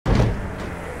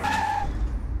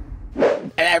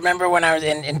I remember when I was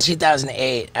in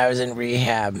 2008, I was in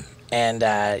rehab, and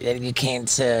you came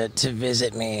to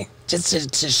visit me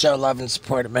just to show love and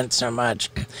support. It meant so much.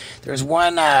 There was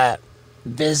one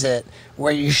visit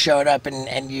where you showed up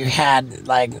and you had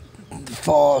like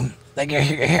full, like your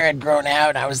hair had grown out,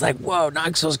 and I was like, whoa,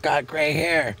 Knoxville's got gray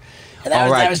hair. And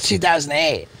that was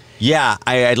 2008. Yeah,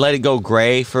 I let it go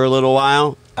gray for a little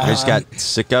while. I just got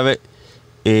sick of it.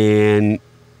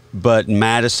 But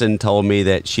Madison told me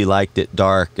that she liked it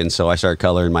dark, and so I started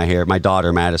coloring my hair. My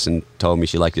daughter, Madison, told me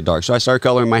she liked it dark, so I started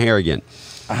coloring my hair again.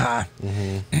 I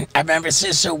remember.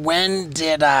 So when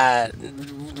did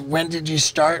you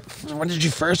start? When did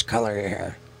you first color your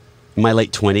hair? In my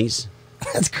late 20s.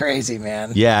 That's crazy,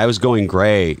 man. Yeah, I was going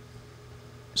gray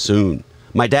soon.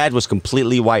 My dad was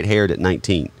completely white-haired at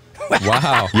 19.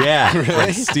 Wow. Yeah. Really?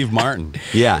 Like Steve Martin.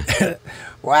 Yeah.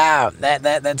 Wow,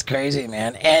 that's crazy,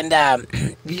 man. And I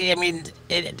mean,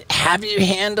 have you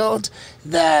handled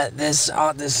this?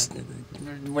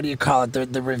 What do you call it?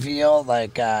 The reveal,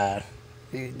 like. I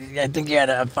think you had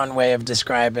a fun way of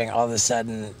describing all of a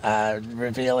sudden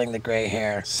revealing the gray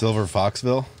hair. Silver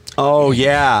Foxville? Oh,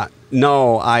 yeah.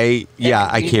 No, I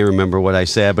can't remember what I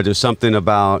said, but it was something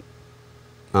about,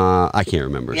 I can't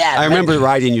remember. Yeah, I remember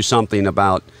writing you something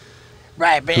about.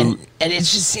 Right, but and it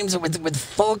just seems with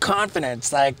full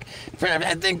confidence. Like,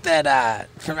 I think that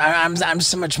I'm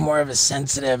so much more of a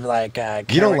sensitive, like.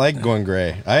 You don't like going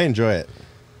gray. I enjoy it.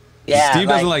 Yeah, Steve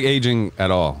doesn't like aging at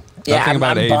all. Yeah, I'm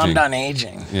bummed on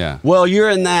aging. Yeah. Well, you're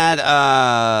in that,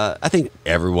 I think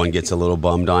everyone gets a little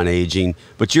bummed on aging,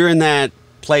 but you're in that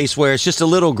place where it's just a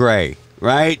little gray,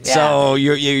 right? Yeah. So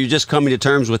you're just coming to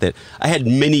terms with it. I had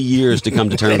many years to come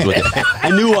to terms with it. I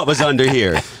knew what was under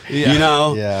here, you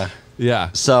know? Yeah.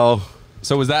 Yeah. So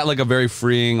was that like a very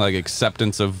freeing, like,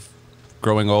 acceptance of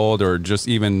growing old, or just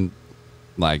even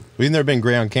like? We've never been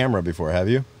gray on camera before, have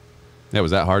you? Yeah, was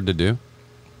that hard to do?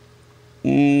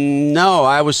 no,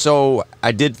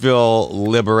 I did feel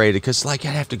liberated, because like I'd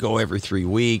have to go every 3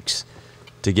 weeks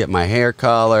to get my hair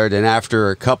colored, and after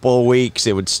a couple of weeks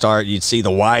it would start, you'd see the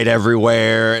white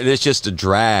everywhere, and it's just a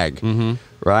drag,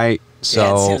 right? So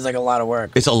Yeah, it seems like a lot of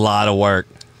work. it's a lot of work.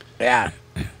 Yeah.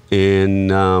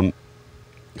 And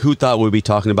who thought we'd be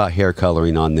talking about hair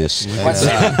coloring on this? but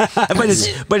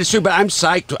it's true. But I'm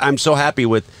psyched. I'm so happy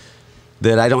with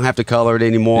that. I don't have to color it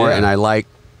anymore, Yeah. and I like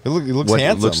It looks what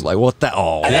handsome. it looks like. What the?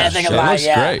 Oh, I think shit. a It lot. looks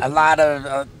Yeah, great. a lot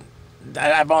of.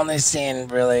 I've only seen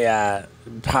really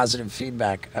positive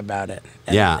feedback about it.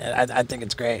 And Yeah. I think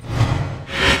it's great.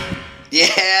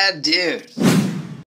 Yeah, dude.